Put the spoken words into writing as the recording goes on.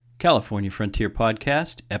California Frontier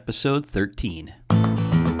Podcast, Episode 13.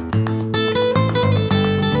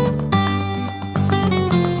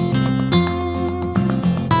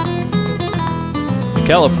 The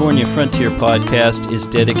California Frontier Podcast is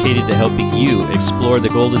dedicated to helping you explore the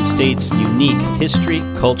Golden State's unique history,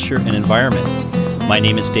 culture, and environment. My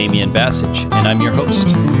name is Damian Bassich, and I'm your host.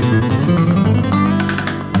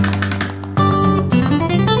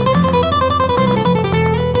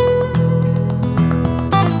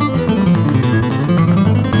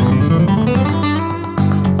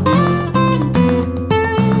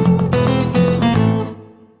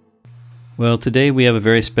 Well, today we have a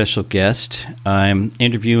very special guest. I'm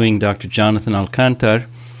interviewing Dr. Jonathan Alcantar,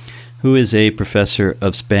 who is a professor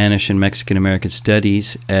of Spanish and Mexican American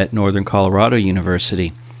Studies at Northern Colorado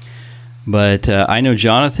University. But I know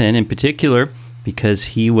Jonathan in particular because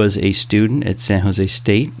he was a student at San Jose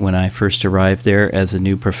State when I first arrived there as a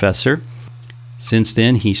new professor. Since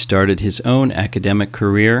then, he started his own academic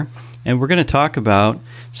career, and we're going to talk about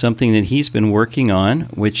something that he's been working on,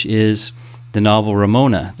 which is the novel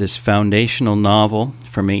Ramona, this foundational novel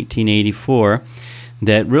from 1884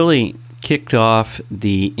 that really kicked off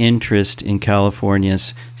the interest in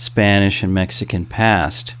California's Spanish and Mexican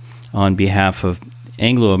past on behalf of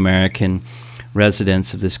Anglo-American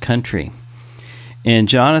residents of this country. And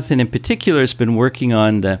Jonathan in particular has been working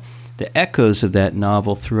on the echoes of that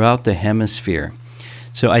novel throughout the hemisphere.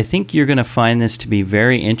 So I think you're going to find this to be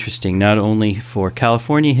very interesting, not only for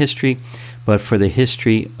California history, but for the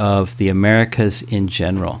history of the Americas in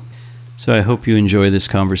general. So I hope you enjoy this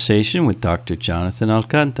conversation with Dr. Jonathan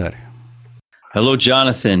Alcantar. Hello,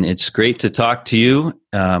 Jonathan. It's great to talk to you,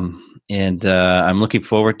 and I'm looking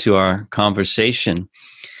forward to our conversation.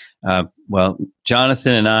 Well,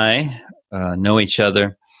 Jonathan and I know each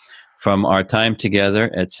other from our time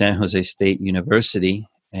together at San Jose State University,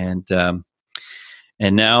 and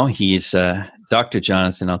now he's Dr.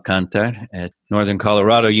 Jonathan Alcantar at Northern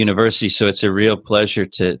Colorado University. So it's a real pleasure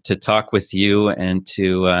to talk with you and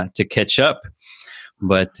to catch up.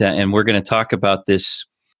 But and we're going to talk about this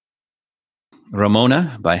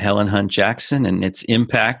Ramona by Helen Hunt Jackson and its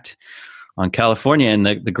impact on California and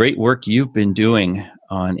the great work you've been doing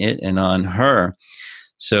on it and on her.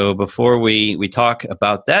 So before we talk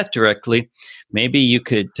about that directly, maybe you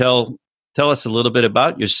could tell us a little bit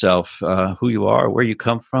about yourself, who you are, where you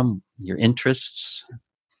come from, your interests.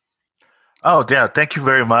 Oh, yeah. Thank you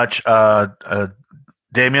very much,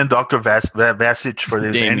 Damian, Dr. Bassich, for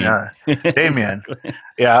this. Damian. Damian.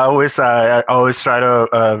 Yeah, I always try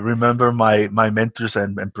to remember my mentors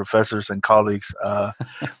and professors and colleagues. But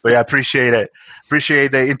yeah, I appreciate it.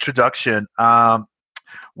 Appreciate the introduction.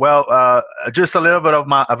 Well, just a little bit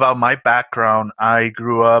about my background. I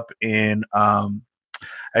grew up in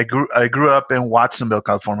Watsonville,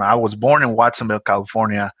 California. I was born in Watsonville,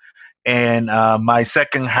 California, and my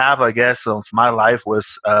second half, I guess, of my life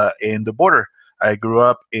was in the border. I grew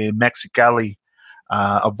up in Mexicali,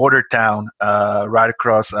 a border town right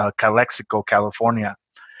across Calexico, California.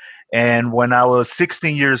 And when I was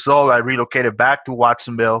 16 years old, I relocated back to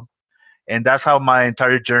Watsonville, and that's how my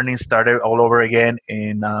entire journey started all over again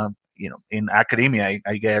in academia,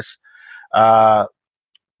 I guess.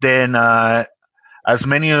 Then. As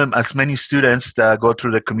many students that go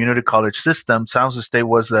through the community college system, San Jose State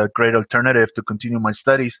was a great alternative to continue my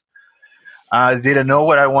studies. I didn't know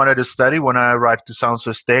what I wanted to study when I arrived to San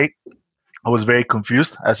Jose State. I was very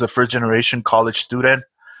confused as a first-generation college student.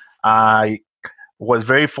 I was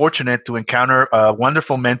very fortunate to encounter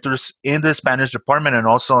wonderful mentors in the Spanish department and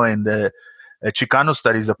also in the Chicano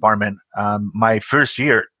studies department my first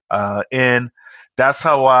year. And that's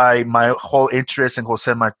how my whole interest in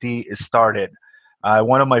Jose Marti started.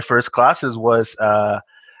 One of my first classes was Latin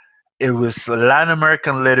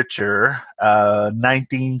American literature, I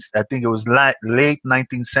think it was late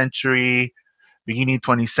 19th century, beginning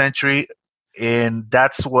 20th century, and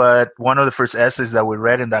that's what one of the first essays that we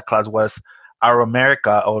read in that class was Our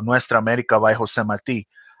America or Nuestra America by Jose Marti,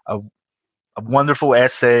 a wonderful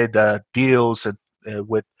essay that deals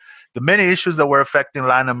with the many issues that were affecting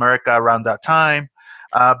Latin America around that time.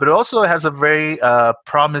 But it also has a very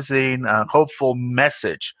promising, hopeful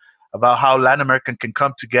message about how Latin America can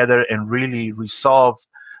come together and really resolve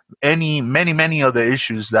many of the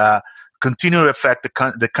issues that continue to affect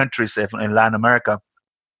the countries in Latin America.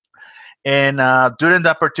 And during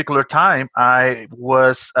that particular time, I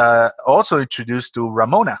was also introduced to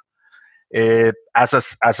Ramona as a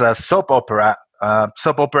soap opera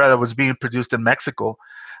that was being produced in Mexico.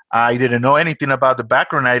 I didn't know anything about the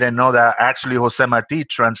background. I didn't know that actually Jose Marti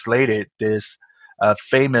translated this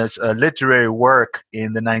famous literary work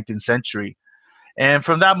in the 19th century. And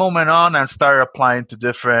from that moment on, I started applying to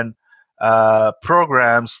different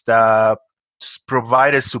programs that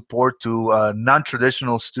provided support to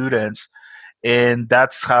non-traditional students, and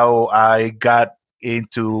that's how I got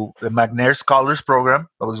into the McNair Scholars Program.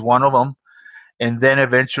 That was one of them, and then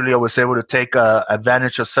eventually I was able to take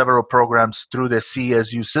advantage of several programs through the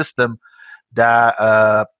CSU system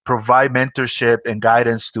that provide mentorship and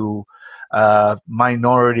guidance to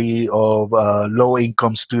minority of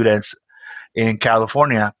low-income students in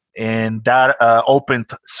California. And that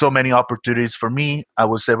opened so many opportunities for me. I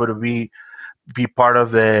was able to be part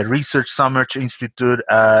of the Research Summer Institute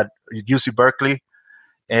at UC Berkeley.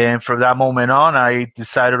 And from that moment on, I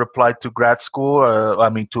decided to apply to grad school,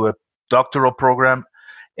 to a doctoral program.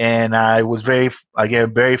 And I was very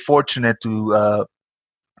fortunate to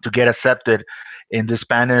get accepted in the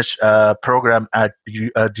Spanish program at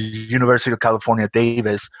the University of California,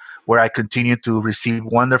 Davis, where I continue to receive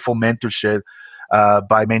wonderful mentorship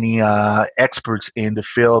by many experts in the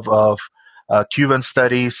field of Cuban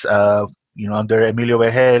studies, under Emilio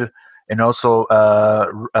Vejel, and also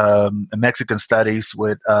Mexican studies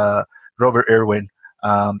with Robert Irwin.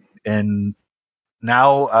 And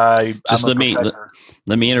now I'm Just a professor.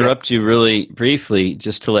 let me Yes. interrupt you really briefly,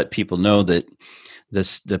 just to let people know that the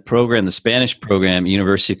Spanish program,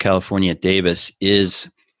 University of California at Davis, is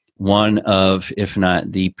one of, if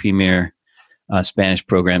not the premier Spanish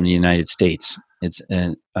program in the United States. It's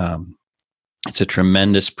a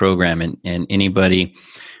tremendous program, and anybody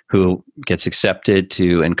who gets accepted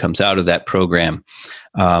to and comes out of that program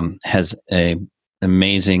has a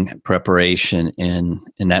amazing preparation in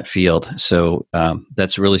that field. So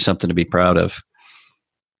that's really something to be proud of.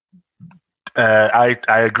 I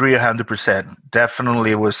agree 100%.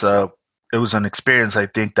 Definitely, it was an experience. I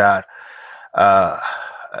think that uh,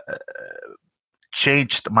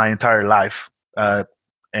 changed my entire life.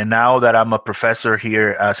 And now that I'm a professor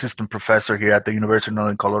here, assistant professor here at the University of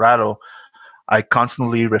Northern Colorado, I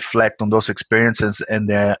constantly reflect on those experiences and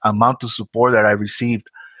the amount of support that I received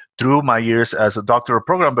through my years as a doctoral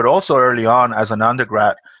program, but also early on as an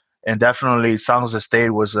undergrad. And definitely, San Jose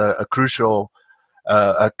State was a crucial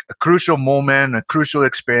moment, a crucial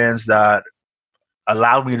experience that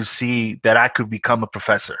allowed me to see that I could become a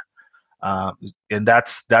professor. And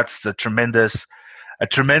that's a tremendous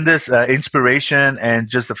inspiration, and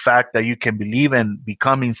just the fact that you can believe in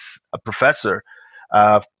becoming a professor,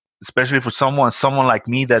 uh, especially for someone like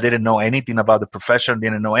me that didn't know anything about the profession,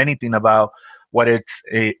 didn't know anything about what it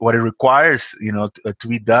requires, to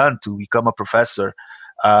be done to become a professor.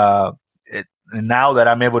 Uh, and now that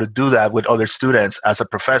I'm able to do that with other students as a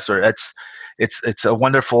professor, it's a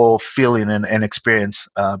wonderful feeling and experience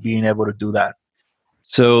being able to do that.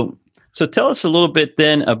 So tell us a little bit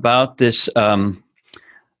then about this.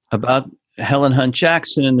 About Helen Hunt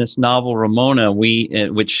Jackson in this novel Ramona,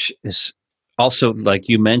 which is also, like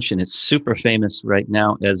you mentioned, it's super famous right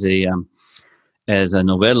now as a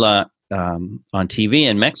novela on TV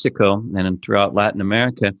in Mexico and throughout Latin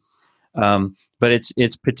America. But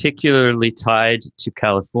it's particularly tied to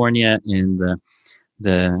California in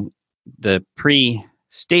the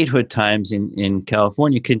pre-statehood times in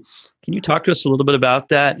California. Can you talk to us a little bit about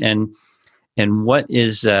that, and what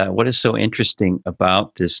is so interesting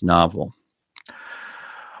about this novel?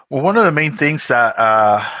 Well, one of the main things that,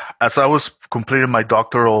 as I was completing my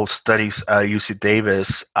doctoral studies at UC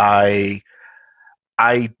Davis, I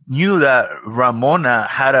knew that Ramona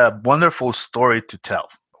had a wonderful story to tell.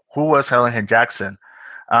 Who was Helen Hunt Jackson?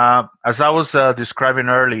 As I was describing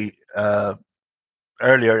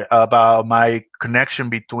earlier about my connection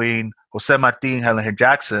between Jose Marti and Helen Hunt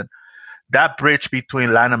Jackson, that bridge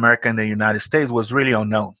between Latin America and the United States was really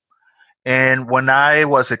unknown. And when I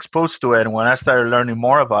was exposed to it, and when I started learning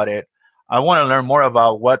more about it, I want to learn more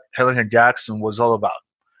about what Helen Hunt Jackson was all about.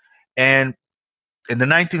 And in the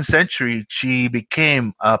 19th century, she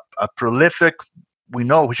became a prolific, we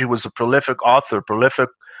know she was a prolific author, prolific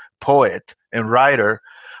poet and writer,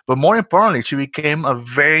 but more importantly, she became a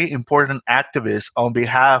very important activist on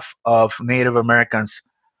behalf of Native Americans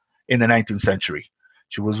in the 19th century.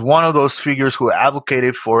 She was one of those figures who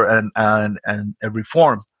advocated for a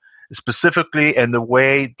reform, specifically in the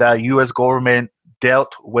way the U.S. government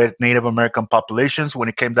dealt with Native American populations when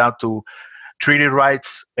it came down to treaty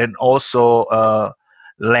rights and also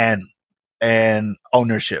land and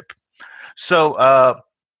ownership. So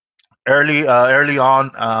early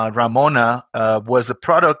on, Ramona was a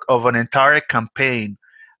product of an entire campaign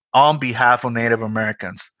on behalf of Native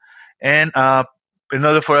Americans. And in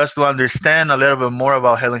order for us to understand a little bit more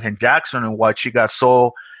about Helen Hunt Jackson and why she got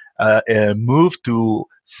so moved to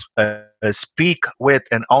speak with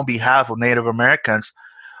and on behalf of Native Americans,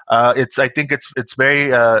 I think it's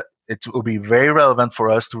very it will be very relevant for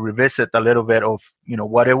us to revisit a little bit of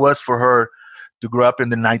what it was for her to grow up in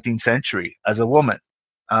the 19th century as a woman.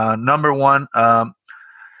 Number one,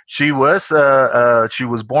 she was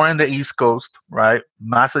born in the East Coast, right,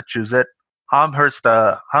 Massachusetts, Amherst,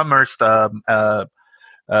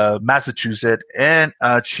 Massachusetts, and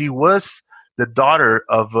she was the daughter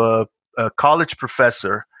of a college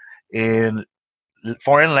professor in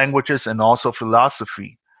foreign languages and also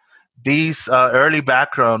philosophy. These early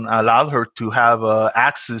background allowed her to have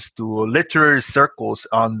access to literary circles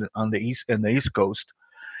on the East Coast,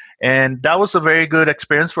 and that was a very good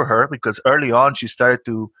experience for her because early on she started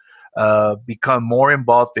to become more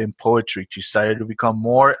involved in poetry. She started to become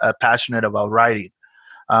more passionate about writing.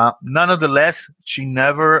 Nonetheless, she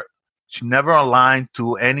never aligned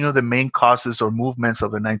to any of the main causes or movements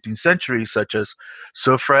of the 19th century, such as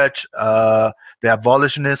suffrage, the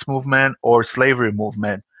abolitionist movement, or slavery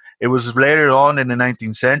movement. It was later on in the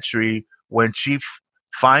 19th century when she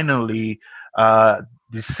finally uh,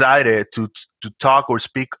 decided to talk or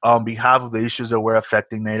speak on behalf of the issues that were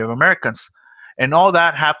affecting Native Americans, and all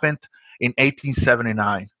that happened in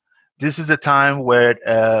 1879. This is the time where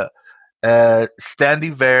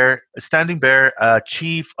Standing Bear,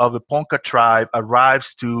 chief of the Ponca tribe,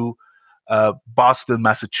 arrives to Boston,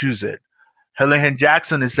 Massachusetts. Helen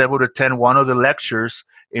Jackson is able to attend one of the lectures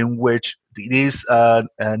in which this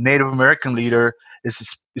Native American leader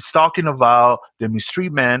is talking about the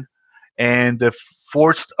mistreatment and the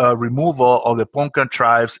forced removal of the Ponca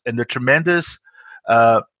tribes and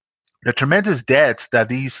uh, the tremendous debts that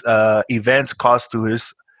these events caused to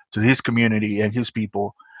his community and his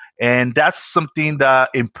people. And that's something that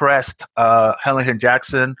impressed Helen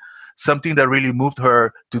Jackson, something that really moved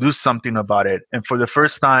her to do something about it. And for the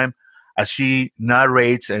first time, as she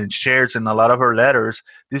narrates and shares in a lot of her letters,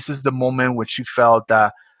 this is the moment when she felt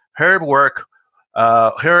that her work,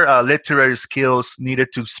 her literary skills needed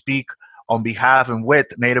to speak on behalf and with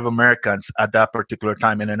Native Americans at that particular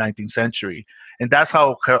time in the 19th century. And that's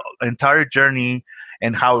how her entire journey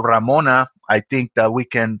and how Ramona, I think that we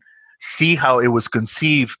can see how it was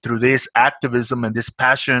conceived through this activism and this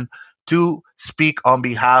passion to speak on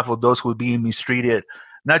behalf of those who are being mistreated,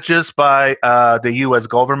 not just by the U.S.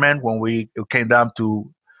 government when it came down to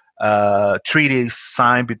treaties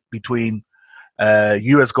signed between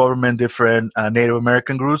U.S. government, different Native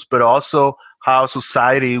American groups, but also how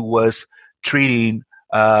society was treating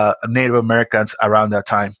Native Americans around that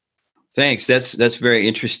time. Thanks. That's very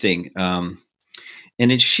interesting. And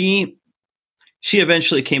did she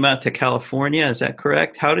eventually came out to California? Is that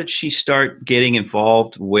correct? How did she start getting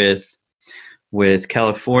involved with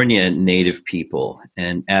California Native people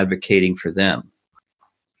and advocating for them?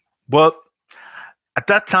 Well, at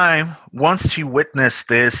that time, once she witnessed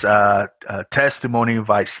this testimony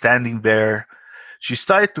by Standing Bear, she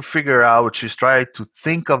started to figure out, she started to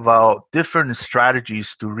think about different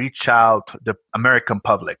strategies to reach out to the American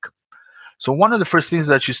public. So one of the first things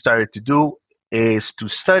that she started to do is to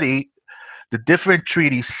study the different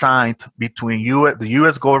treaties signed between the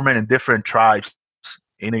U.S. government and different tribes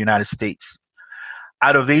in the United States.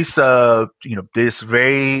 Out of these, this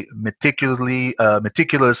very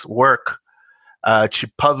meticulous work, she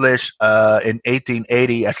published in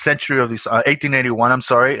 1880, 1881. I'm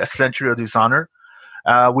sorry, A Century of Dishonor,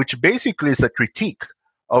 which basically is a critique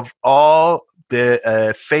of all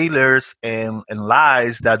the failures and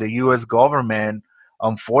lies that the U.S. government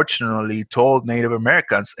unfortunately told Native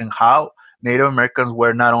Americans, and how Native Americans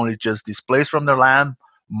were not only just displaced from their land,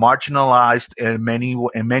 marginalized, and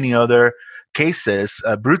many other cases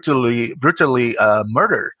brutally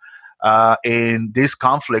murdered in these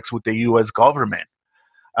conflicts with the U.S. government.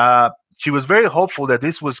 She was very hopeful that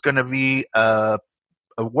this was going to be a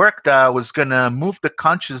work that was going to move the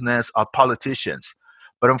consciousness of politicians.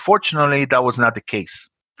 But unfortunately, that was not the case.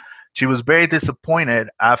 She was very disappointed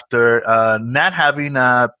after not having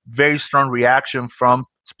a very strong reaction from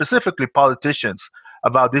specifically politicians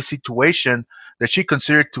about this situation that she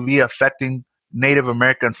considered to be affecting Native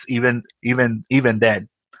Americans even then.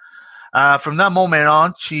 From that moment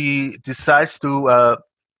on, she decides to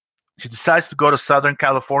go to Southern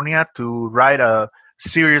California to write a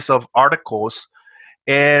series of articles.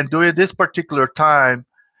 And during this particular time,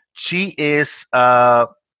 she is uh,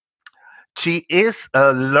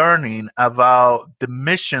 learning about the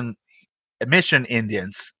mission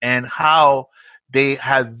Indians and how they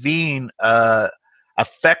have been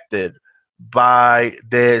affected by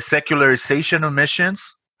the secularization of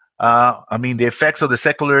missions. The effects of the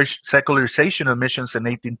secularization of missions in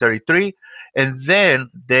 1833, and then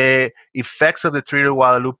the effects of the Treaty of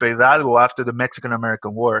Guadalupe Hidalgo after the Mexican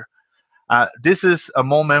American War. This is a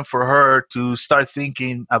moment for her to start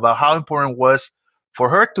thinking about how important it was for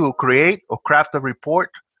her to create or craft a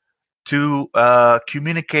report to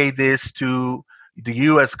communicate this to the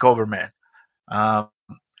U.S. government. Um,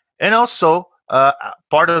 and also,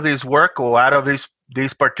 part of this work or out of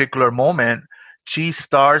this particular moment, she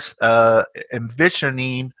starts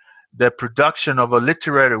envisioning the production of a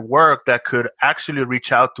literary work that could actually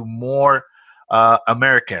reach out to more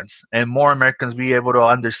Americans and more Americans be able to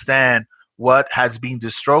understand what has been the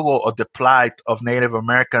struggle or the plight of Native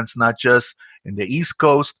Americans, not just in the East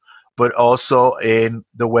Coast, but also in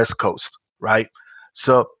the West Coast, right?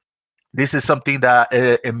 So this is something that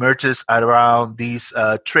emerges around this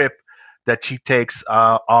trip that she takes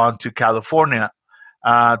on to California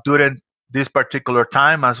during this particular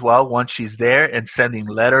time as well. Once she's there and sending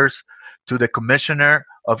letters to the Commissioner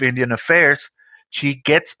of Indian Affairs, she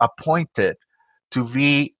gets appointed to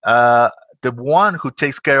be the one who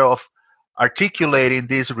takes care of articulating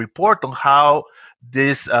this report on how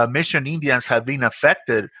these mission Indians have been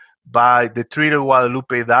affected by the Treaty of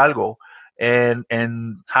Guadalupe Hidalgo and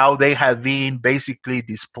how they have been basically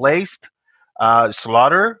displaced,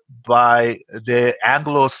 slaughtered by the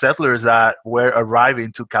Anglo settlers that were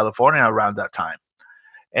arriving to California around that time.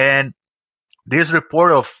 And this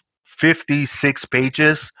report of 56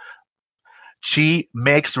 pages, she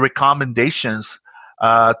makes recommendations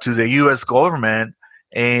to the U.S. government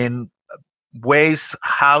in ways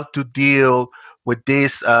how to deal with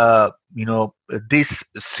this, this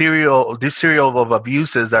serial of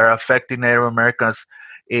abuses that are affecting Native Americans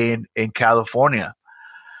in California.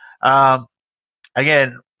 Um,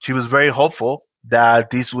 Again, she was very hopeful that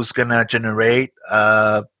this was going to generate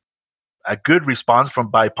a good response from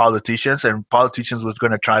by politicians, and politicians was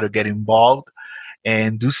going to try to get involved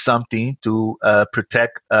and do something to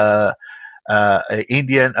protect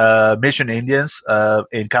Indian mission Indians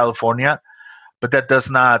in California. But that does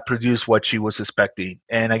not produce what she was expecting.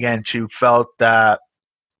 And again, she felt that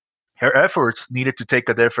her efforts needed to take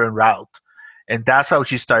a different route. And that's how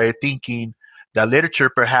she started thinking that literature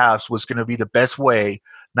perhaps was going to be the best way,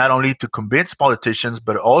 not only to convince politicians,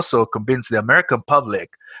 but also convince the American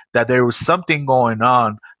public that there was something going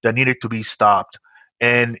on that needed to be stopped.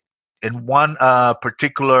 And in one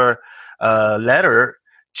particular letter,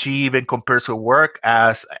 she even compares her work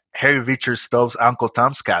as Harry Richard Stove's Uncle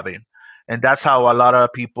Tom's Cabin. And that's how a lot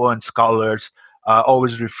of people and scholars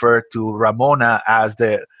always refer to Ramona as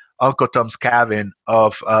the Uncle Tom's Cabin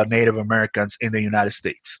of Native Americans in the United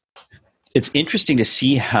States. It's interesting to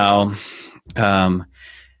see how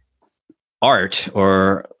art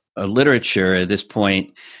or literature at this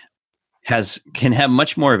point can have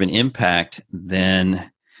much more of an impact than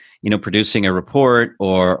producing a report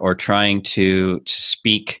or trying to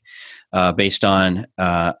speak based on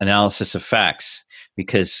analysis of facts.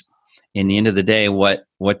 Because in the end of the day, what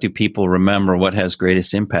do people remember? What has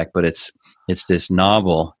greatest impact? But it's this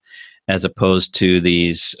novel, as opposed to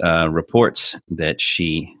these reports that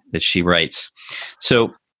she writes.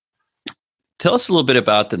 So, tell us a little bit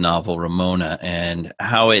about the novel Ramona and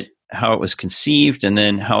how it was conceived, and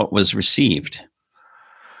then how it was received.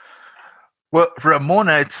 Well,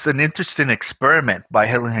 Ramona, it's an interesting experiment by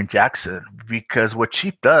Helen Jackson, because what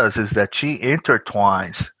she does is that she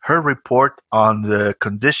intertwines her report on the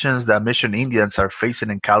conditions that mission Indians are facing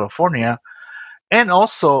in California and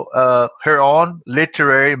also her own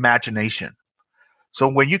literary imagination. So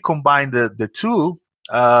when you combine the two,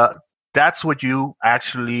 that's what you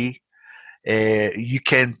actually you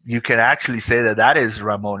can actually say that is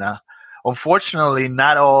Ramona. Unfortunately,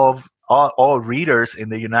 not all readers in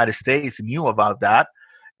the United States knew about that,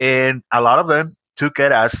 and a lot of them took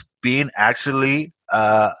it as being actually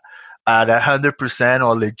at 100%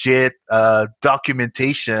 or legit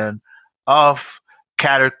documentation of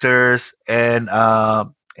characters and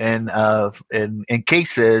in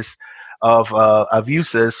cases of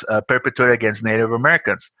abuses perpetrated against Native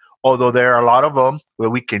Americans. Although there are a lot of them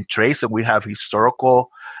where we can trace, and we have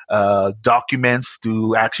historical documents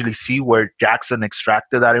to actually see where Jackson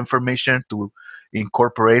extracted that information to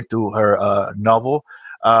incorporate to her novel.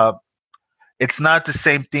 It's not the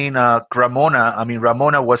same thing. Ramona, I mean,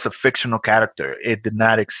 Ramona was a fictional character. It did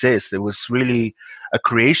not exist. It was really a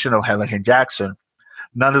creation of Helen Jackson.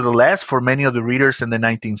 Nonetheless, for many of the readers in the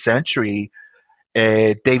 19th century,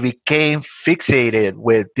 they became fixated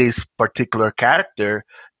with this particular character,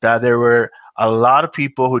 that there were a lot of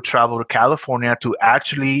people who traveled to California to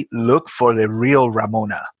actually look for the real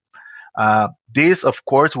Ramona. This, of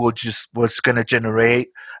course, was going to generate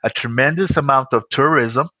a tremendous amount of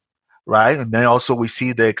tourism, right? And then also we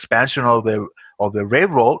see the expansion of the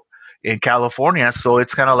railroad in California. So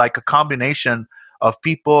it's kind of like a combination of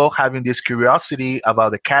people having this curiosity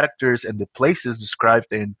about the characters and the places described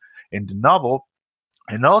in the novel,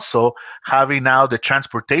 and also having now the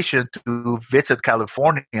transportation to visit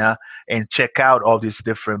California and check out all these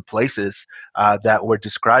different places that were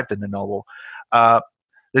described in the novel. Uh,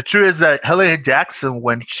 the truth is that Helen Jackson,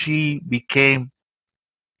 when she became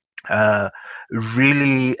uh,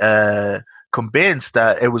 really convinced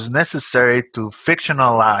that it was necessary to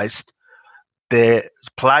fictionalize the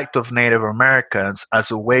plight of Native Americans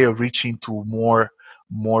as a way of reaching to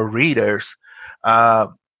more readers. Uh,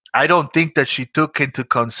 I don't think that she took into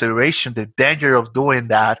consideration the danger of doing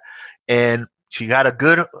that, and she had a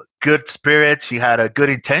good spirit. She had a good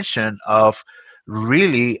intention of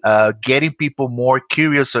really getting people more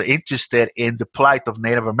curious or interested in the plight of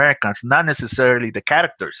Native Americans, not necessarily the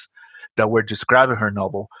characters that were describing her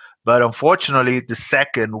novel. But unfortunately, the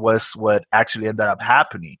second was what actually ended up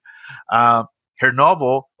happening. Um, Her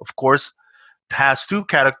novel, of course, has two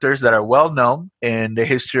characters that are well known in the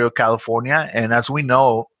history of California, and as we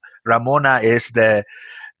know, Ramona is the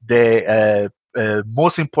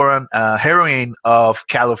most important heroine of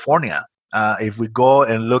California. If we go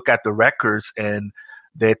and look at the records and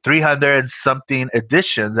the 300 and something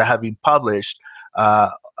editions that have been published uh,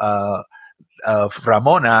 uh, of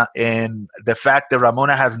Ramona, and the fact that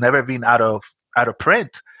Ramona has never been out of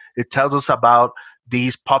print, it tells us about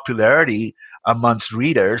these popularity amongst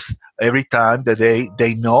readers every time that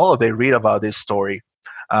they know or they read about this story.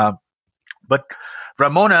 Um, but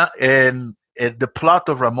Ramona and the plot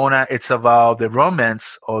of Ramona, it's about the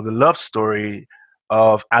romance or the love story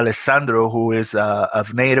of Alessandro, who is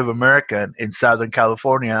of Native American in Southern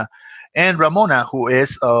California, and Ramona, who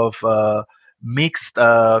is of mixed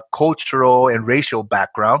cultural and racial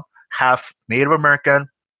background, half Native American,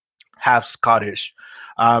 half Scottish.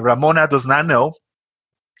 Ramona does not know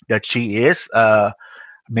that she is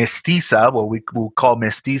mestiza, what we will call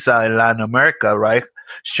mestiza in Latin America, right?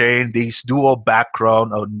 Sharing these dual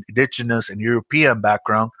background of indigenous and European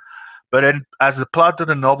background. But then, as the plot of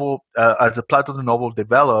the novel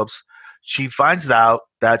develops, she finds out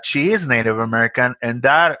that she is Native American, and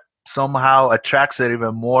that somehow attracts her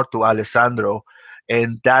even more to Alessandro,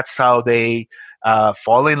 and that's how they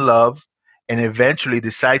fall in love and eventually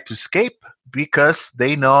decide to escape because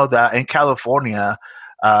they know that in California,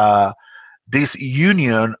 uh, this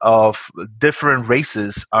union of different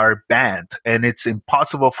races are banned, and it's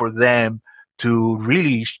impossible for them to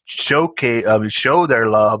really show their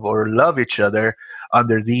love or love each other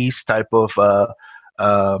under these type of uh,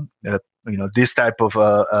 uh, this type of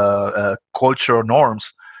cultural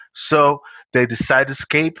norms. So they decide to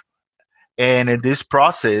escape, and in this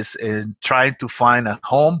process, in trying to find a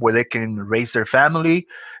home where they can raise their family,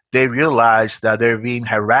 they realize that they're being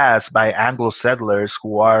harassed by Anglo settlers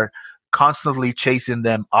who are constantly chasing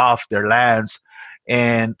them off their lands.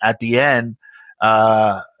 And at the end,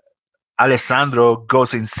 uh, Alessandro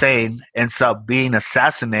goes insane, ends up being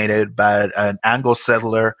assassinated by an Anglo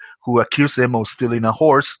settler who accused him of stealing a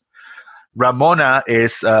horse. Ramona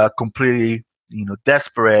is completely,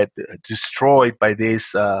 desperate, destroyed by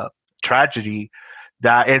this tragedy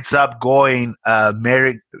that ends up going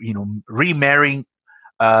remarrying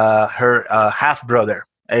her half brother.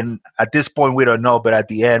 And at this point, we don't know, but at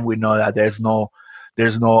the end, we know that there's no,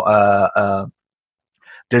 there's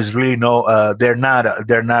really no, they're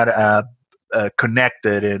not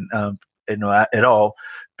connected and at all,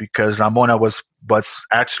 because Ramona was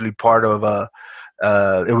actually part of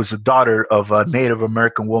it was a daughter of a Native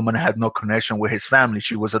American woman, had no connection with his family.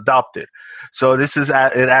 She was adopted. So it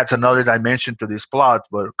adds another dimension to this plot,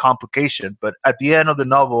 but complication. But at the end of the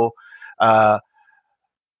novel, uh,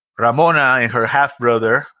 Ramona and her half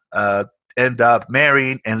brother end up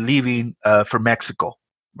marrying and leaving for Mexico,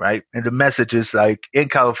 right? And the message is like in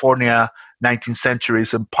California, 19th century,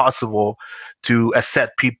 it's impossible to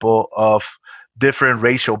accept people of different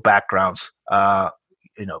racial backgrounds,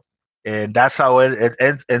 you know, and that's how it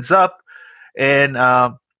ends up. And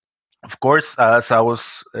of course, as I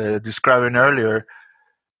was describing earlier,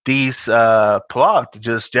 these plot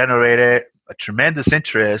just generated a tremendous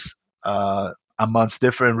interest amongst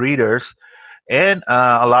different readers and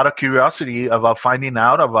a lot of curiosity about finding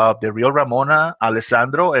out about the real Ramona,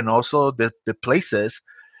 Alessandro, and also the places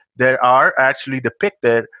that are actually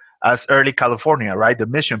depicted as early California, right? The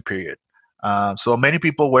mission period. So many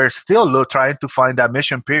people were still trying to find that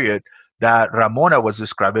mission period that Ramona was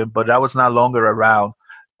describing, but that was not longer around,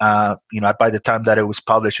 by the time that it was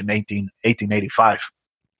published in 1885.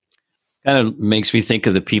 Kind of makes me think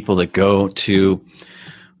of the people that go to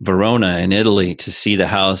Verona in Italy to see the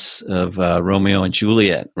house of Romeo and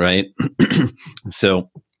Juliet, right? So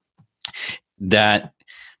that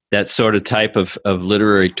that sort of type of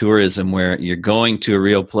literary tourism where you're going to a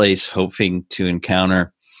real place hoping to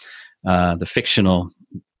encounter the fictional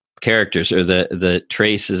characters or the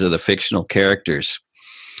traces of the fictional characters.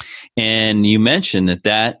 And you mentioned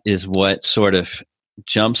that is what sort of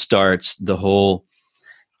jumpstarts the whole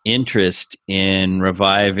interest in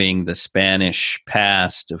reviving the Spanish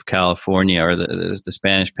past of California, or the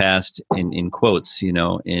Spanish past in quotes,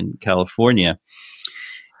 in California.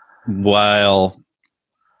 While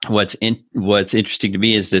what's interesting to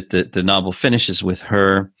me is that the novel finishes with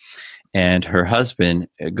her and her husband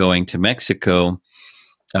going to Mexico,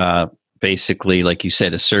 basically, like you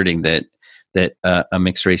said, asserting that a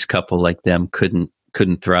mixed race couple like them couldn't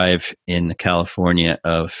thrive in the California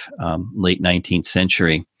of late 19th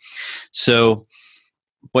century. So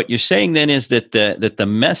what you're saying then is that the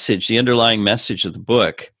message, the underlying message of the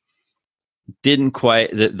book, didn't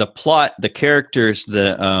quite the plot, the characters,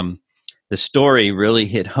 the story really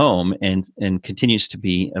hit home and continues to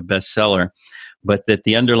be a bestseller, but that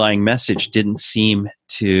the underlying message didn't seem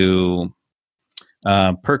to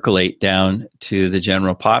percolate down to the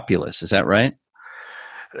general populace. Is that right?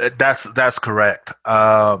 That's correct.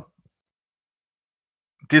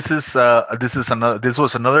 This was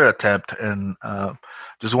another attempt, and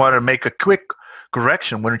just wanted to make a quick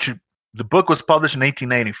correction. The book was published in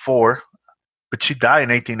 1884, but she died in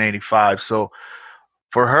 1885. So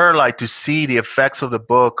for her, like, to see the effects of the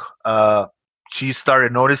book, she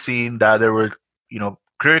started noticing that there were,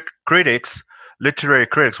 critics, literary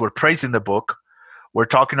critics, were praising the book. We're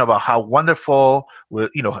talking about how wonderful,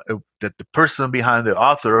 that the person behind the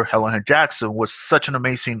author, Helen Hunt Jackson, was such an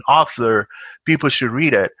amazing author. People should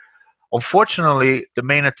read it. Unfortunately, the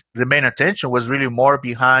main attention was really more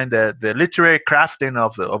behind the literary crafting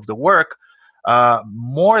of the work,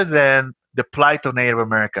 more than the plight of Native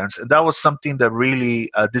Americans, and that was something that really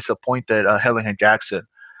disappointed Helen Hunt Jackson.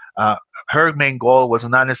 Her main goal was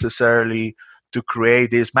not necessarily to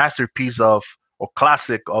create this masterpiece or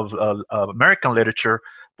classic of American literature,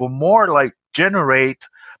 but more like generate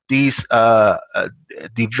these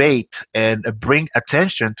debate and bring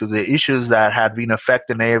attention to the issues that had been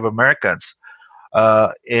affecting Native Americans.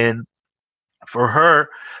 And for her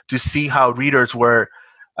to see how readers were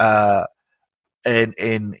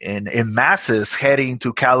in masses heading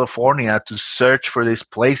to California to search for these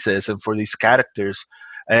places and for these characters,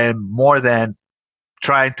 and more than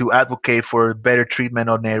trying to advocate for better treatment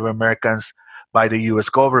of Native Americans by the U.S.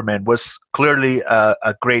 government, was clearly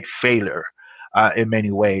a great failure in many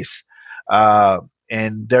ways. And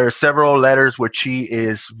there are several letters where she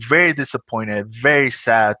is very disappointed, very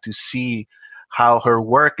sad to see how her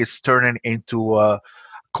work is turning into a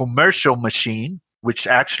commercial machine, which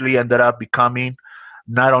actually ended up becoming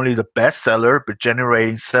not only the bestseller, but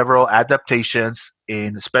generating several adaptations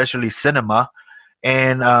in especially cinema.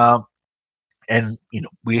 And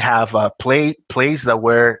we have plays that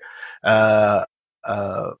were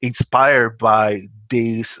inspired by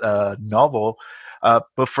this novel.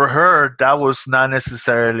 But for her, that was not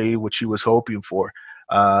necessarily what she was hoping for.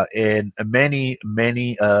 And many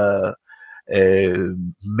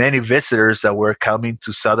visitors that were coming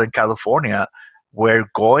to Southern California were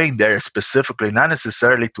going there specifically, not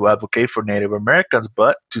necessarily to advocate for Native Americans,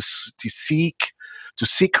 but to seek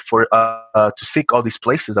all these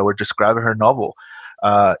places that were described in her novel.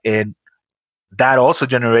 And that also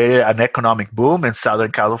generated an economic boom in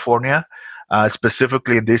Southern California,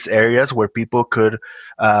 specifically in these areas where people could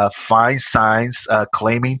find signs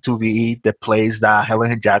claiming to be the place that Helen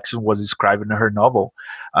Hunt Jackson was describing in her novel.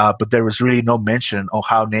 But there was really no mention of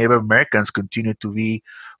how Native Americans continued to be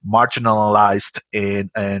marginalized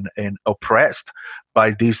and oppressed by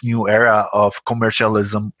this new era of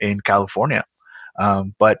commercialism in California.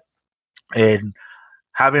 But in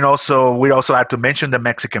having we also had to mention the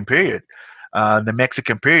Mexican period. The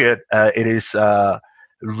Mexican period, it is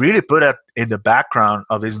really put in the background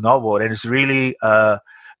of this novel, and it's really the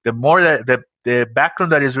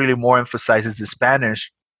background that is really more emphasizes the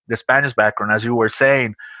Spanish background. As you were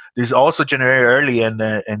saying, this also generated early in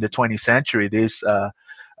the 20th century this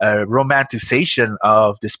romanticization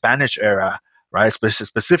of the Spanish era, right?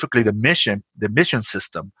 Specifically the mission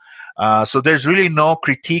system. So there's really no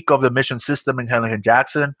critique of the mission system in Helen Hunt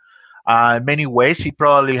Jackson. In many ways, she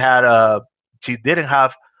didn't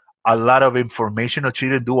have a lot of information, or she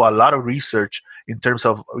didn't do a lot of research in terms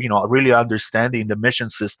of really understanding the mission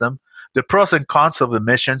system. The pros and cons of the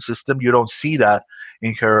mission system, you don't see that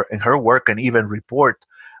in her work and even report,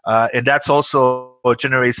 and that's also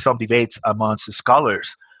generates some debates amongst the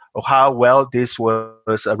scholars of how well this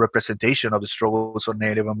was a representation of the struggles of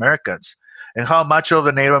Native Americans, and how much of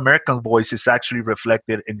the Native American voice is actually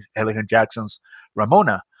reflected in Helen Hunt Jackson's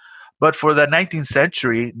Ramona. But for the 19th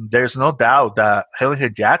century, there's no doubt that Helen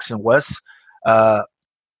Hunt Jackson was uh,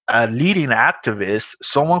 a leading activist,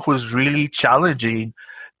 someone who's really challenging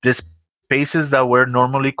the spaces that were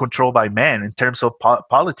normally controlled by men in terms of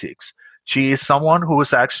politics. She is someone who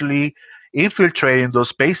is actually infiltrating those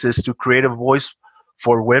spaces to create a voice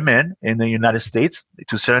for women in the United States.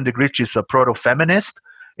 To a certain degree, she's a proto feminist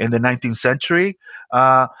in the 19th century,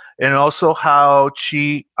 uh, and also how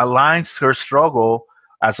she aligns her struggle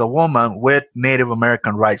as a woman with Native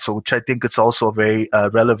American rights, so which I think it's also very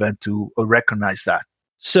relevant to recognize that.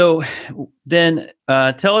 So then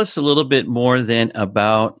tell us a little bit more then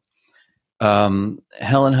about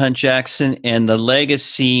Helen Hunt Jackson and the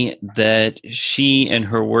legacy that she and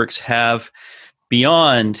her works have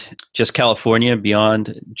beyond just California,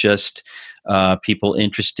 beyond just people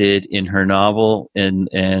interested in her novel and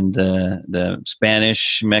the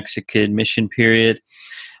Spanish Mexican mission period.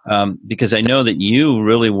 Because I know that you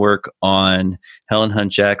really work on Helen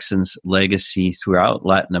Hunt Jackson's legacy throughout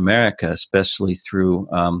Latin America, especially through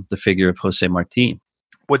the figure of Jose Marti.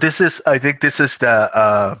 Well, I think this is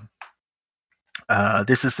the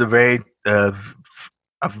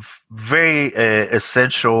a very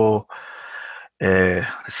essential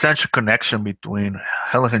connection between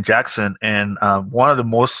Helen Hunt Jackson and one of the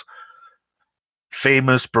most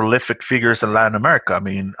famous, prolific figures in Latin America. I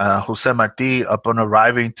mean, Jose Marti, upon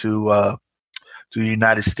arriving to the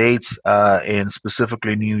United States and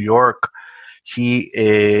specifically New York, he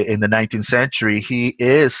in the 19th century, he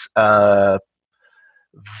is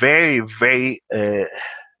very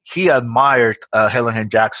he admired Helen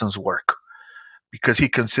Hunt Jackson's work because he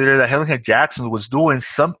considered that Helen Hunt Jackson was doing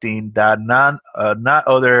something that not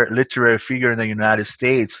other literary figure in the United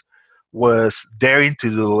States was daring to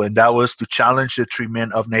do, and that was to challenge the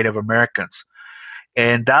treatment of Native Americans.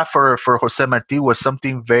 And that for Jose Marti was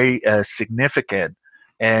something very significant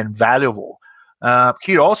and valuable.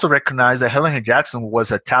 He also recognized that Helen Hunt Jackson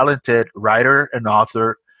was a talented writer and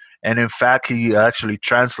author, and in fact, he actually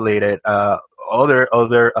translated other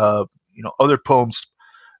poems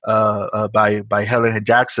by Helen Hunt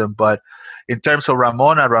Jackson. But in terms of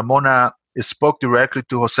Ramona spoke directly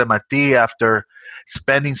to Jose Marti after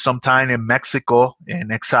spending some time in Mexico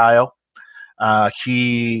in exile.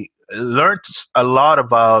 He learned a lot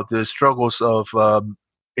about the struggles of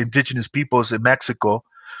indigenous peoples in Mexico.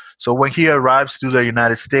 So when he arrives to the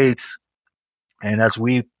United States, and as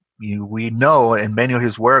we know in many of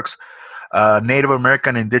his works, Native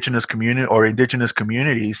American indigenous community or indigenous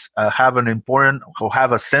communities have an important or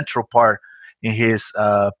have a central part in his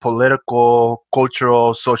political,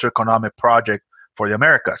 cultural, socioeconomic project for the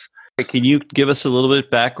Americas. Can you give us a little bit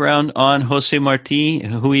of background on Jose Marti,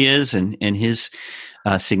 who he is, and his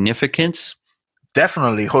significance?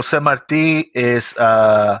 Definitely, Jose Marti is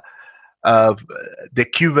the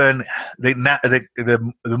Cuban,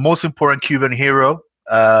 the most important Cuban hero,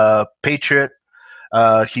 patriot.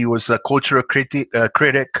 He was a cultural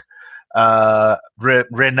critic,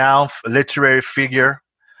 renowned literary figure,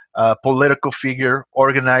 political figure,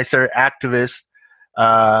 organizer, activist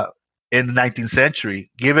in the 19th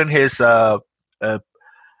century. Given his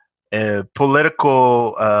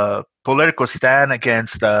political stand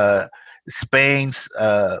against Spain's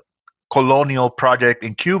colonial project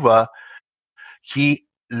in Cuba, he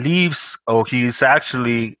leaves, or he's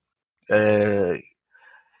actually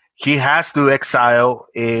he has to exile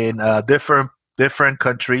in different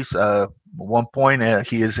countries. One point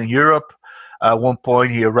he is in Europe. One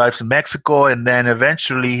point he arrives in Mexico, and then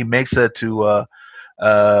eventually he makes it to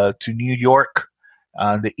New York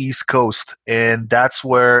on the East Coast, and that's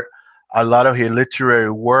where a lot of his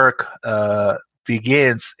literary work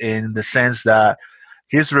begins. In the sense that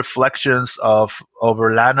his reflections of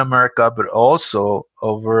over Latin America, but also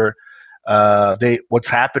over what's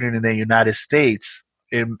happening in the United States,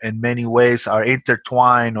 in many ways are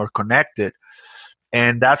intertwined or connected,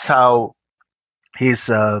 and that's how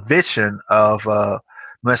his vision of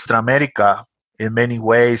Nuestra America in many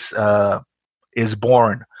ways is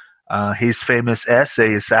born. His famous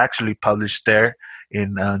essay is actually published there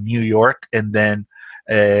in New York, and then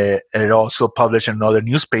it also published in other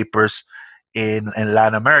newspapers in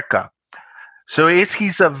Latin America. So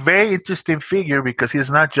he's a very interesting figure because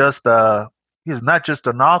he's not just an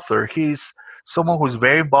author. He's someone who's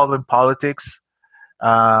very involved in politics.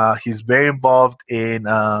 He's very involved in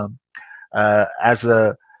as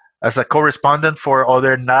a correspondent for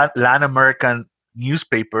other Latin American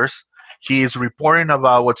newspapers. He is reporting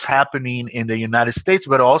about what's happening in the United States,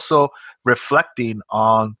 but also reflecting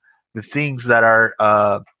on the things that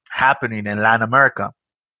are happening in Latin America.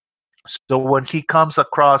 So when he comes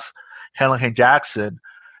across Helen Hunt Jackson,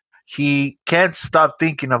 he can't stop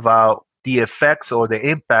thinking about the effects or the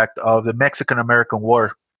impact of the Mexican American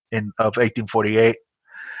War of 1848.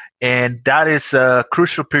 And that is a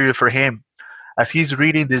crucial period for him. As he's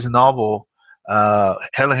reading this novel,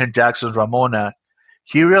 Helen Jackson's Ramona,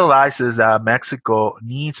 he realizes that Mexico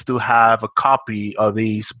needs to have a copy of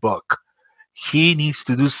this book. He needs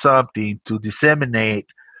to do something to disseminate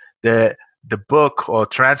the the book or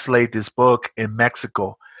translate this book in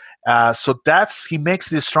Mexico. So that's he makes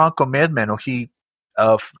this strong commitment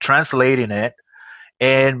of translating it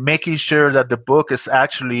and making sure that the book is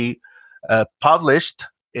actually published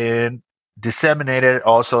and disseminated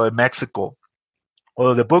also in Mexico.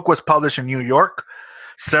 Although the book was published in New York,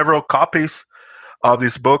 several copies of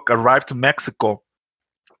this book arrived to Mexico,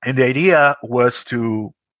 and the idea was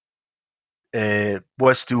to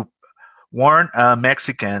warn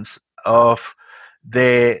Mexicans of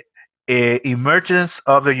the emergence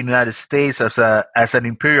of the United States as an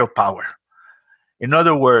imperial power. In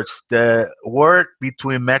other words, the war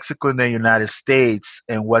between Mexico and the United States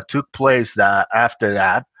and what took place after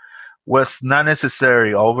that was not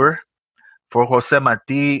necessarily over. For Jose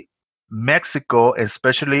Marti, Mexico,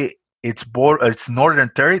 especially its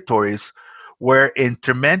northern territories, were in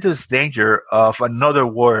tremendous danger of another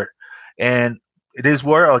war, and this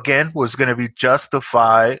war again was going to be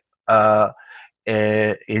justified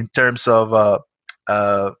in terms of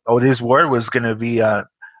this war was going to be a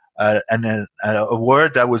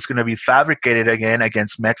word that was going to be fabricated again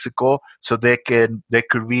against Mexico, so there could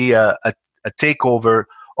be a takeover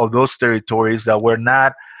of those territories that were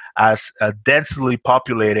not as densely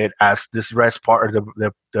populated as this rest part of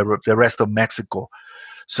the rest of Mexico.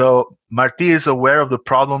 So Marti is aware of the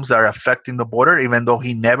problems that are affecting the border, even though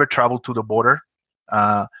he never traveled to the border.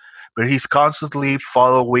 But he's constantly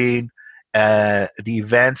following the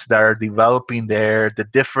events that are developing there, the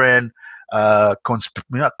different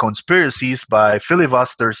conspiracies by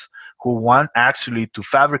filibusters who want actually to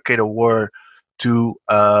fabricate a war to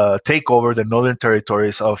take over the northern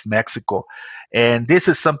territories of Mexico. And this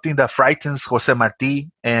is something that frightens Jose Marti,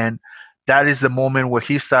 and that is the moment where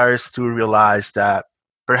he starts to realize that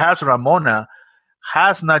perhaps Ramona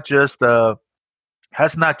has not just a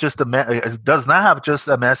does not have just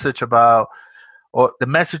a message about, or the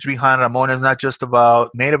message behind Ramona is not just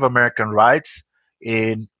about Native American rights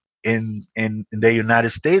in the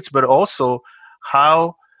United States, but also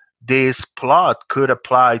how this plot could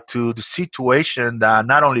apply to the situation that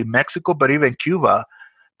not only Mexico but even Cuba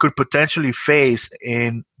could potentially face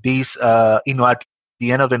in these, at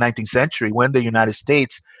the end of the 19th century, when the United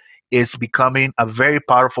States is becoming a very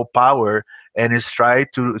powerful power and is trying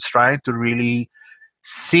to really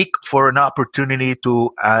seek for an opportunity to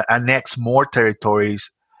annex more territories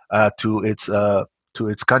to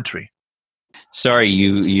its country. Sorry,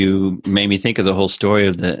 you made me think of the whole story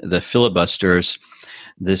of the filibusters.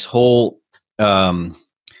 This whole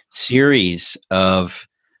series of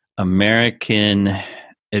American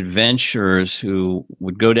adventurers who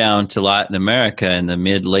would go down to Latin America in the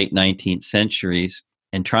late 19th centuries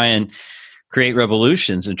and try and create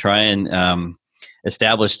revolutions and try and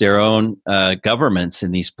establish their own governments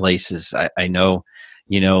in these places. I know,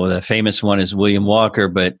 the famous one is William Walker,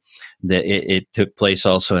 but it took place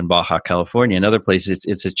also in Baja California and other places.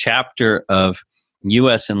 It's a chapter of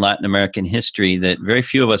U.S. and Latin American history that very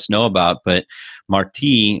few of us know about, but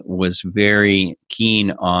Marti was very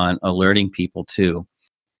keen on alerting people to.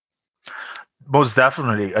 Most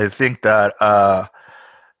definitely, I think that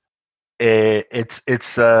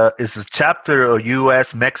it's a chapter of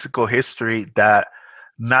U.S. Mexico history that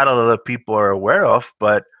not a lot of people are aware of.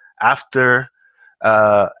 But after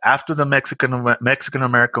the Mexican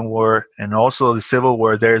American War and also the Civil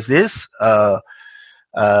War, there's this a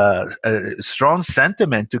strong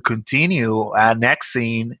sentiment to continue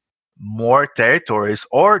annexing more territories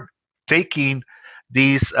or taking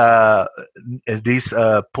these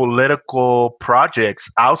political projects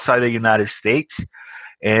outside the United States.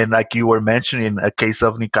 And like you were mentioning, a case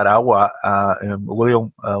of Nicaragua,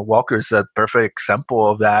 William Walker is a perfect example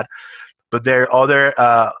of that. But there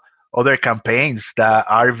are other campaigns that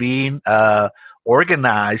are being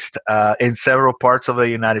organized in several parts of the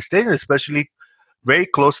United States, especially very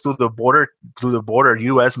close to the border,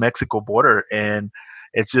 U.S.-Mexico border. And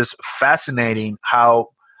it's just fascinating how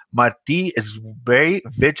Marti is very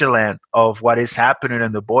vigilant of what is happening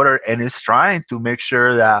in the border and is trying to make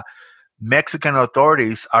sure that Mexican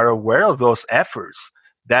authorities are aware of those efforts,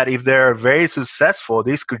 that if they're very successful,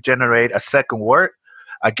 this could generate a second war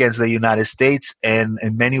against the United States and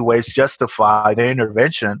in many ways justify the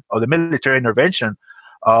intervention or the military intervention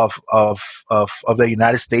of the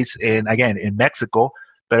United States in Mexico,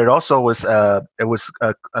 but it was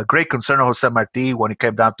a great concern of Jose Marti when it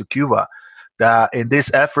came down to Cuba. That in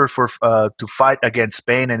this effort for to fight against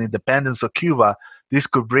Spain and independence of Cuba, this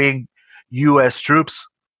could bring U.S. troops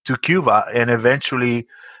to Cuba and eventually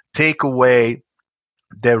take away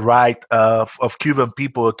the right of Cuban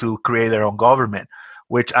people to create their own government,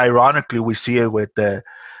 which ironically we see it with the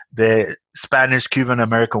Spanish Cuban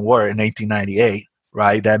American War in 1898,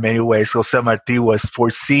 right? That in many ways Jose Marti was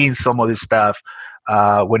foreseeing some of this stuff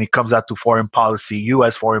when it comes out to foreign policy,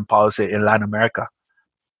 U.S. foreign policy in Latin America.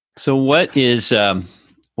 So,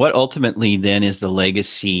 what ultimately then is the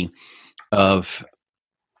legacy of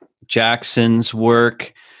Jackson's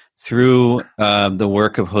work through the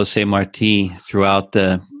work of Jose Marti throughout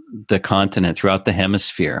the continent, throughout the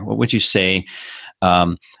hemisphere? What would you say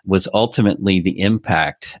was ultimately the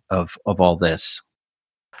impact of all this?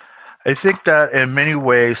 I think that in many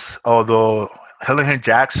ways, although Helen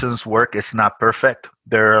Jackson's work is not perfect,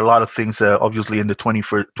 there are a lot of things that obviously in the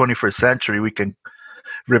 21st century we can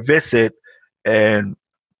revisit and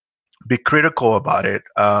be critical about it.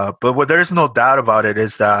 But what there is no doubt about it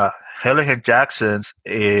is that Helen Jackson's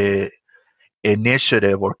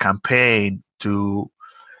initiative or campaign to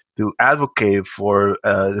advocate for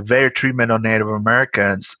the better treatment of Native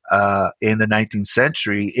Americans in the 19th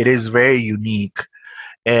century, it is very unique,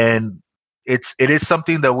 and it is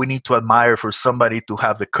something that we need to admire for somebody to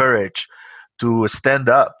have the courage to stand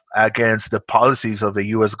up against the policies of the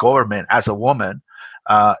U.S. government as a woman.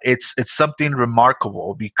 It's something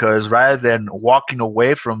remarkable because rather than walking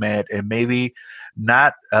away from it and maybe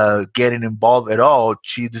not getting involved at all,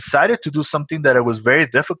 she decided to do something that it was very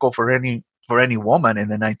difficult for any woman in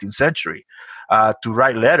the 19th century, to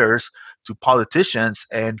write letters to politicians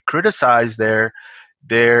and criticize their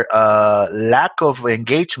lack of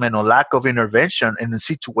engagement or lack of intervention in a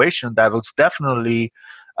situation that was definitely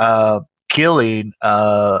killing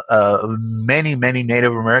many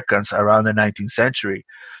Native Americans around the 19th century.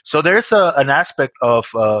 So there's an aspect of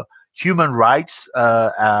human rights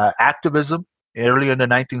activism early in the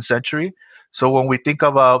 19th century. So when we think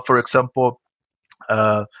about, for example,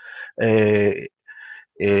 uh,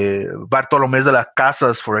 Bartolomé de las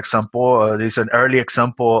Casas, for example, is an early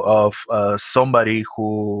example of somebody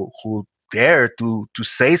who dared to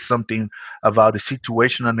say something about the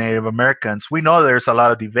situation of Native Americans. We know there's a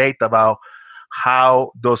lot of debate about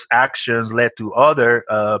how those actions led to other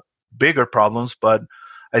bigger problems, but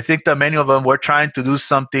I think that many of them were trying to do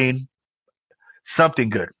something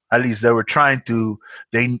good. At least they were trying to.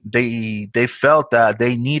 They felt that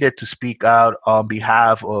they needed to speak out on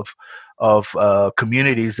behalf of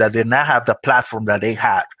communities that did not have the platform that they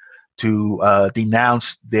had to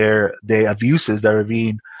denounce the abuses that are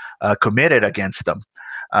being committed against them.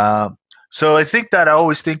 So I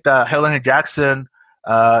always think that Helen Jackson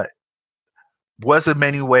was in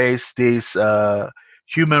many ways this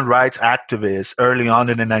human rights activist early on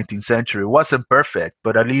in the 19th century. It wasn't perfect,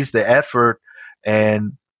 but at least the effort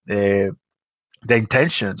and the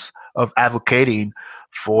intentions of advocating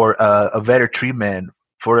for a better treatment,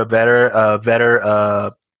 for a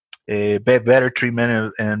better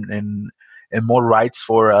treatment and more rights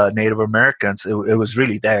for Native Americans. It was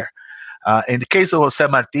really there. In the case of Jose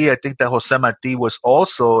Marti, I think that Jose Marti was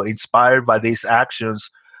also inspired by these actions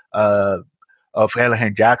uh, of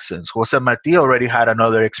Helen Jackson's. Jose Marti already had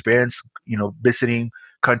another experience, visiting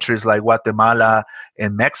countries like Guatemala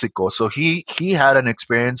and Mexico. So he had an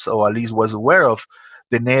experience, or at least was aware of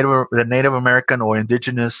the Native American or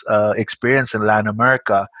indigenous experience in Latin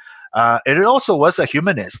America. And it also was a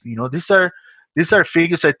humanist. These are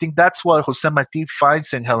figures. I think that's what Jose Marti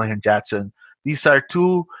finds in Helen Jackson. These are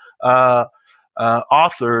two uh,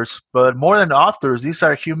 authors, but more than authors, these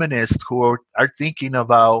are humanists who are thinking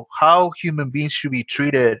about how human beings should be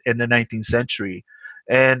treated in the 19th century.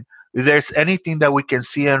 And if there's anything that we can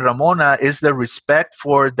see in Ramona is the respect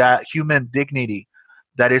for that human dignity.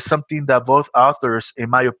 That is something that both authors, in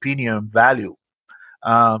my opinion, value.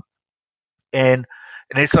 Um, and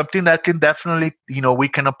and it's something that can definitely, we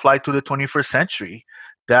can apply to the 21st century.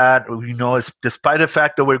 That, despite the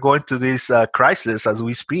fact that we're going through this crisis as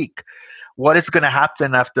we speak, what is going to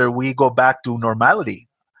happen after we go back to normality?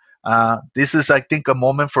 This is, I think, a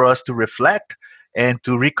moment for us to reflect and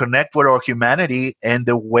to reconnect with our humanity and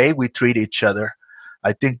the way we treat each other.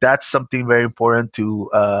 I think that's something very important to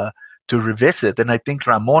revisit. And I think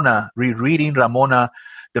rereading Ramona,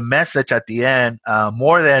 the message at the end,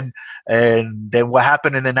 more than what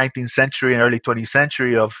happened in the 19th century and early 20th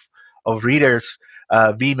century of readers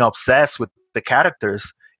being obsessed with the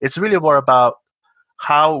characters. It's really more about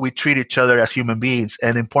how we treat each other as human beings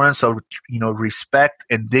and the importance of respect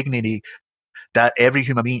and dignity that every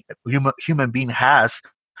human being has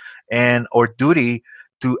and our duty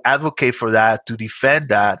to advocate for that, to defend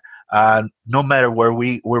that, no matter where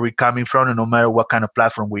we're coming from, and no matter what kind of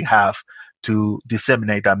platform we have to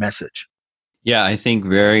disseminate that message. Yeah, I think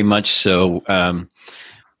very much so.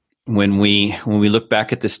 When we look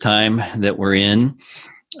back at this time that we're in,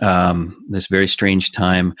 this very strange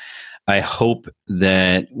time, I hope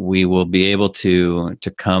that we will be able to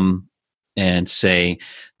come and say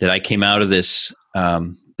that I came out of this,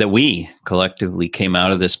 that we collectively came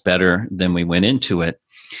out of this better than we went into it.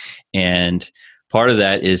 And part of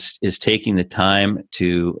that is taking the time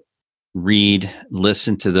to read,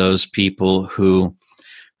 listen to those people who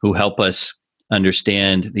help us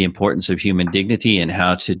understand the importance of human dignity and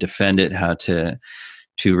how to defend it, how to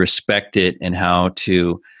respect it, and how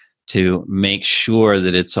to make sure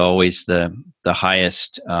that it's always the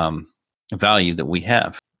highest value that we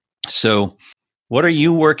have. So, what are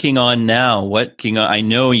you working on now? I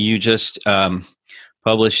know you just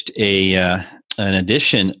published an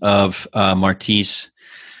edition of Marti's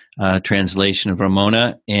translation of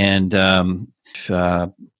Ramona, and if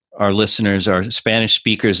our listeners are Spanish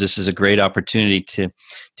speakers, this is a great opportunity to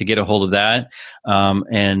get a hold of that.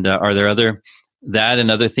 And are there other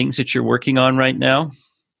things that you're working on right now?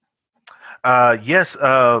 Yes.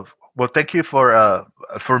 Well, thank you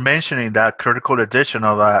for mentioning that critical edition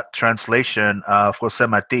of translation of Jose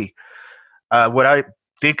Marti. What I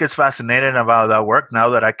think is fascinating about that work, now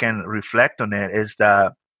that I can reflect on it, is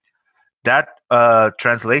that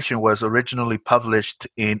translation was originally published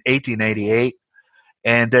in 1888,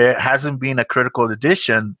 and there hasn't been a critical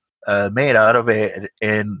edition made out of it.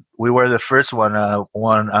 And we were the first one. I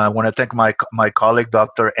want to thank my colleague,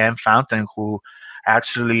 Dr. M. Fountain, who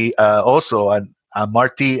actually also a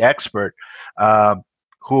Marti expert,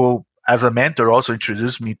 who as a mentor also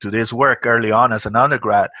introduced me to this work early on as an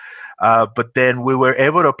undergrad. But then we were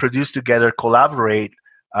able to produce together, collaborate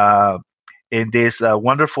in this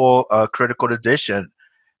wonderful critical edition.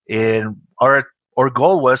 And our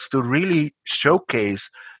goal was to really showcase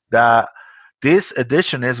that this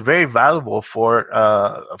edition is very valuable for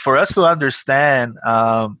us to understand,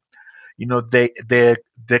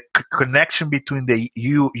 the connection between the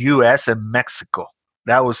U.S. and Mexico.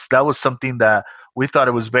 That was something that we thought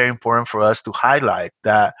it was very important for us to highlight,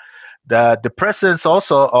 that the presence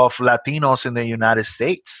also of Latinos in the United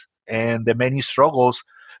States and the many struggles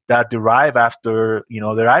that derive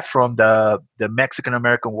from the Mexican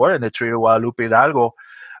American War and the Treaty of Guadalupe Hidalgo.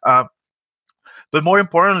 But more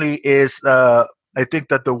importantly is, I think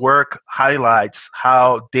that the work highlights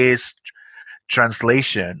how this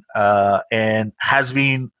translation and was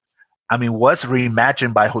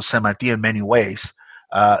reimagined by Jose Marti in many ways.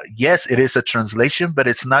 Yes, it is a translation, but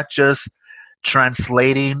it's not just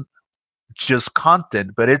translating just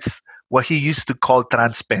content, but it's what he used to call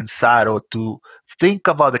transpensar, or to think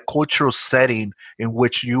about the cultural setting in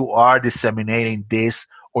which you are disseminating this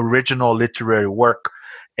original literary work.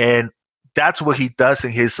 And that's what he does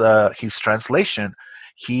in his translation.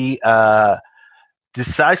 He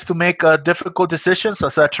decides to make difficult decisions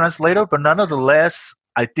as a translator, but nonetheless,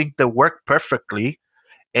 I think they work perfectly,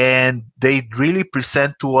 and they really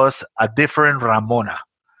present to us a different Ramona.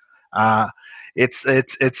 And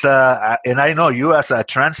I know you as a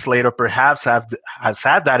translator perhaps has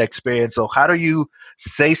had that experience. So how do you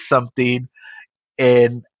say something,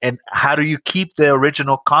 and how do you keep the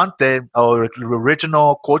original content or the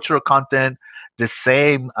original cultural content the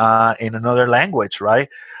same in another language, right?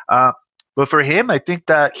 But for him, I think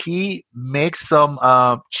that he makes some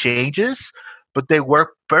changes, but they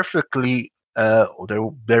work perfectly.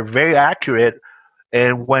 They're very accurate.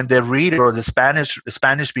 And when the reader, or the Spanish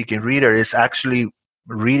speaking reader, is actually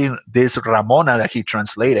reading this Ramona that he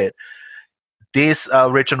translated, this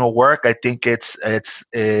original work, I think it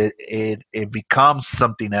becomes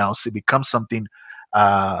something else. It becomes something.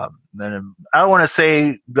 I don't want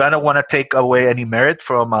to take away any merit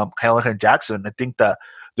from Helen Jackson. I think that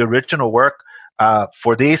the original work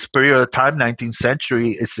for this period of time, 19th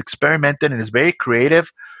century, is experimented and is very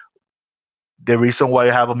creative. The reason why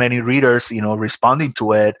you have many readers, responding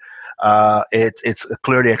to it, it's a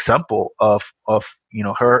clearly example of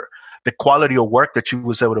the quality of work that she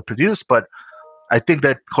was able to produce. But I think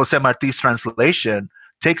that Jose Marti's translation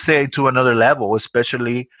takes it into another level,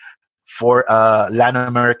 especially for Latin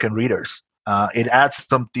American readers. It adds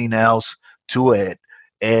something else to it,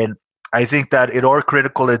 and I think that in our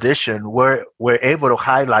critical edition, we're able to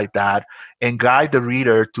highlight that and guide the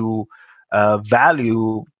reader to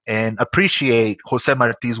value and appreciate Jose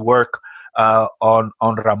Marti's work on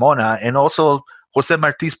Ramona, and also Jose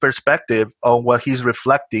Marti's perspective on what he's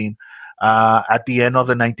reflecting at the end of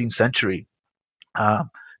the 19th century.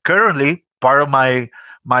 Currently, part of my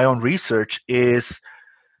my own research is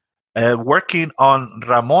working on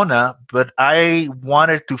Ramona, but I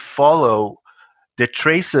wanted to follow the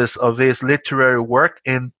traces of this literary work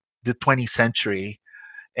in the 20th century.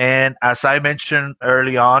 And as I mentioned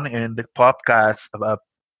early on in the podcast,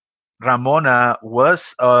 Ramona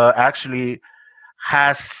was actually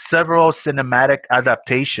has several cinematic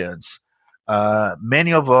adaptations.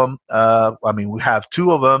 Many of them, we have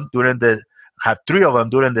three of them during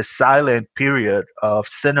the silent period of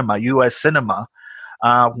cinema, U.S. cinema.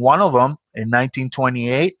 One of them in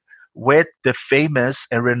 1928 with the famous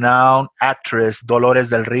and renowned actress Dolores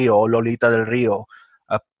del Rio, Lolita del Rio.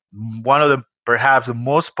 Uh, One of the perhaps the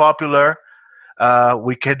most popular.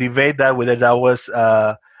 We can debate that whether that was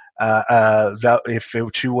that if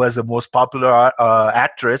she was the most popular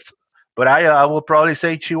actress, but I will probably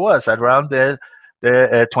say she was around the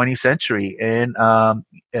 20th century and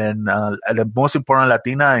the most important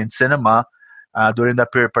Latina in cinema during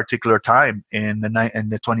that particular time in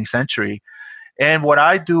the 20th century. And what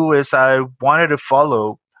I do is I wanted to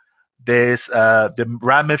follow the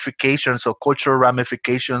ramifications or cultural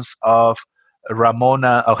ramifications of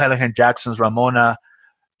Helen Jackson's Ramona,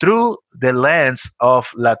 through the lens of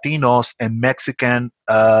Latinos and Mexican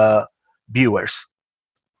viewers.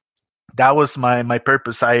 That was my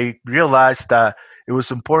purpose. I realized that it was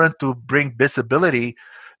important to bring visibility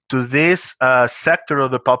to this sector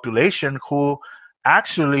of the population who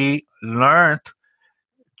actually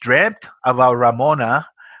dreamt about Ramona,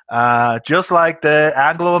 just like the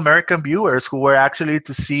Anglo-American viewers who were actually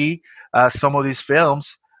to see some of these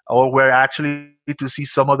films, or were actually to see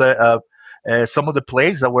some of the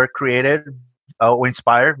plays that were created or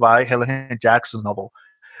inspired by Helen Jackson's novel.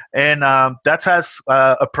 And that has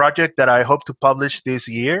a project that I hope to publish this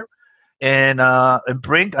year. And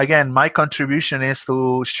bring, again, my contribution is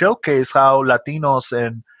to showcase how Latinos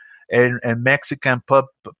and Mexican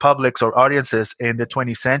publics or audiences in the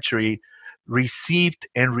 20th century received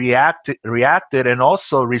and reacted and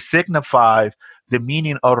also resignified the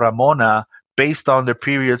meaning of Ramona based on the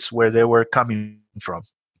periods where they were coming from.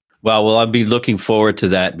 Well, I'll be looking forward to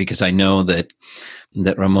that because I know that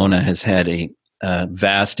Ramona has had a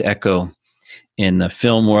vast echo in the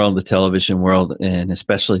film world, the television world, and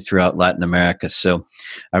especially throughout Latin America. So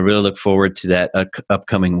I really look forward to that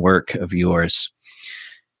upcoming work of yours.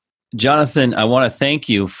 Jonathan, I want to thank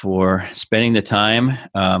you for spending the time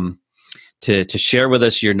to share with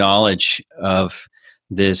us your knowledge of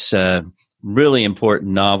this really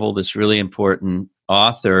important novel, this really important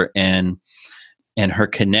author, and her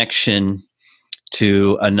connection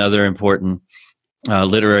to another important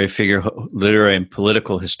literary and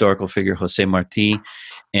political historical figure, Jose Marti.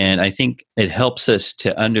 And I think it helps us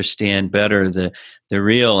to understand better the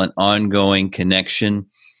real and ongoing connection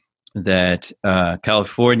that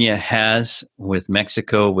California has with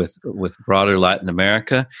Mexico, with broader Latin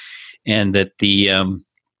America, and that the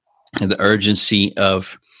urgency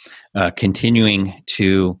of continuing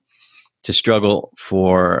to struggle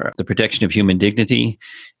for the protection of human dignity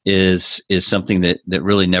is something that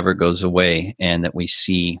really never goes away, and that we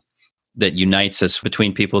see that unites us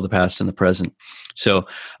between people of the past and the present. So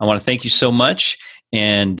I want to thank you so much,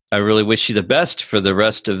 and I really wish you the best for the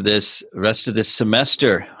rest of this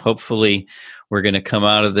semester. Hopefully we're going to come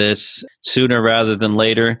out of this sooner rather than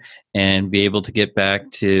later and be able to get back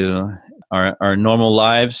to our normal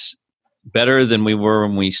lives better than we were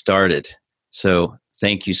when we started. So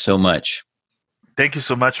thank you so much. Thank you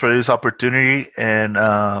so much for this opportunity, and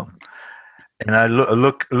I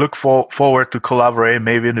look forward to collaborating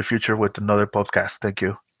maybe in the future with another podcast. Thank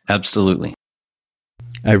you. Absolutely.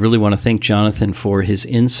 I really want to thank Jonathan for his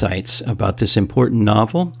insights about this important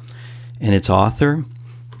novel and its author,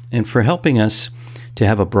 and for helping us to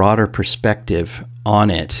have a broader perspective on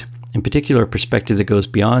it, in particular a perspective that goes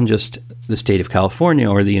beyond just the state of California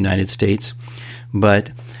or the United States, but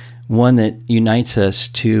one that unites us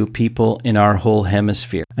to people in our whole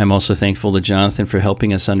hemisphere. I'm also thankful to Jonathan for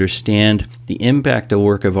helping us understand the impact a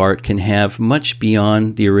work of art can have much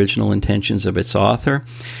beyond the original intentions of its author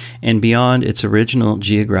and beyond its original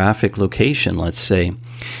geographic location, let's say,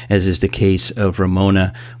 as is the case of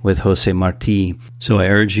Ramona with Jose Marti. So I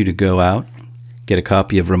urge you to go out, get a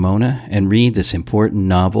copy of Ramona, and read this important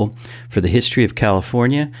novel for the history of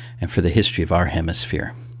California and for the history of our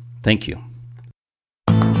hemisphere. Thank you.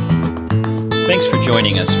 Thanks for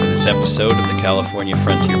joining us for this episode of the California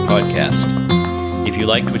Frontier Podcast. If you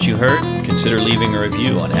liked what you heard, consider leaving a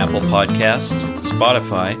review on Apple Podcasts,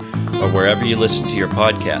 Spotify, or wherever you listen to your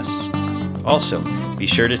podcasts. Also, be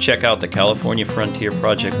sure to check out the California Frontier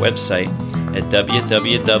Project website at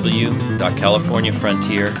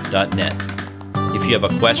www.californiafrontier.net. If you have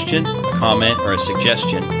a question, a comment, or a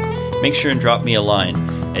suggestion, make sure and drop me a line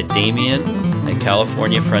at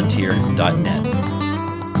Damien@CaliforniaFrontier.net.